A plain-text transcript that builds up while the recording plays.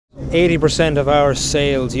80% of our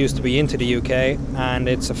sales used to be into the UK, and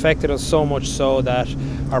it's affected us so much so that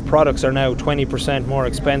our products are now 20% more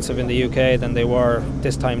expensive in the UK than they were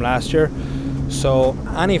this time last year. So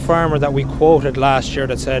any farmer that we quoted last year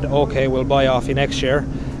that said, okay, we'll buy off you next year,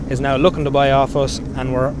 is now looking to buy off us,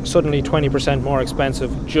 and we're suddenly 20% more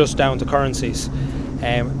expensive just down to currencies.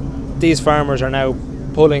 These farmers are now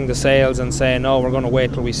pulling the sales and saying, no, we're going to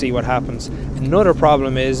wait till we see what happens. Another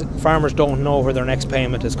problem is farmers don't know where their next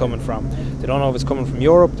payment is coming from. They don't know if it's coming from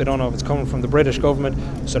Europe, they don't know if it's coming from the British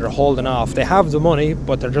government, so they're holding off. They have the money,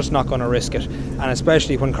 but they're just not going to risk it, and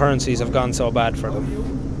especially when currencies have gone so bad for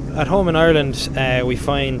them. At home in Ireland, we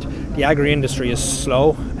find the agri-industry is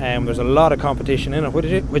slow. There's a lot of competition in it,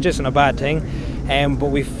 which isn't a bad thing, but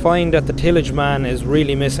we find that the tillage man is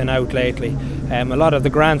really missing out lately. A lot of the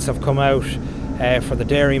grants have come out for the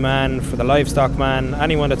dairy man, for the livestock man,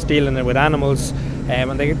 anyone that's dealing with animals,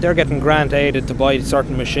 and they're getting grant aided to buy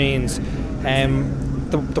certain machines.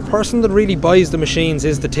 The person that really buys the machines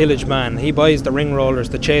is the tillage man. He buys the ring rollers,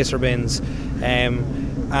 the chaser bins,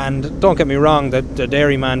 and don't get me wrong, that the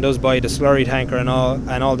dairy man does buy the slurry tanker and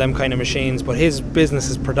all them kind of machines, but his business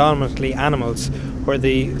is predominantly animals, where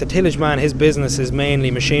the tillage man, his business is mainly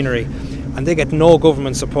machinery, and they get no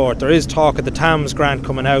government support. There is talk of the TAMS grant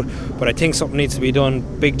coming out, but I think something needs to be done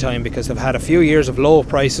big time, because they've had a few years of low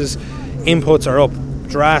prices, inputs are up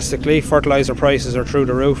drastically, fertiliser prices are through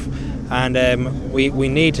the roof, and we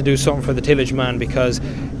need to do something for the tillage man, because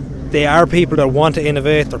they are people that want to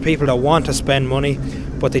innovate, they're people that want to spend money,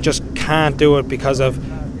 but they just can't do it because of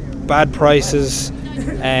bad prices,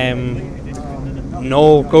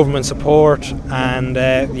 no government support, and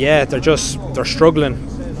yeah, they're struggling.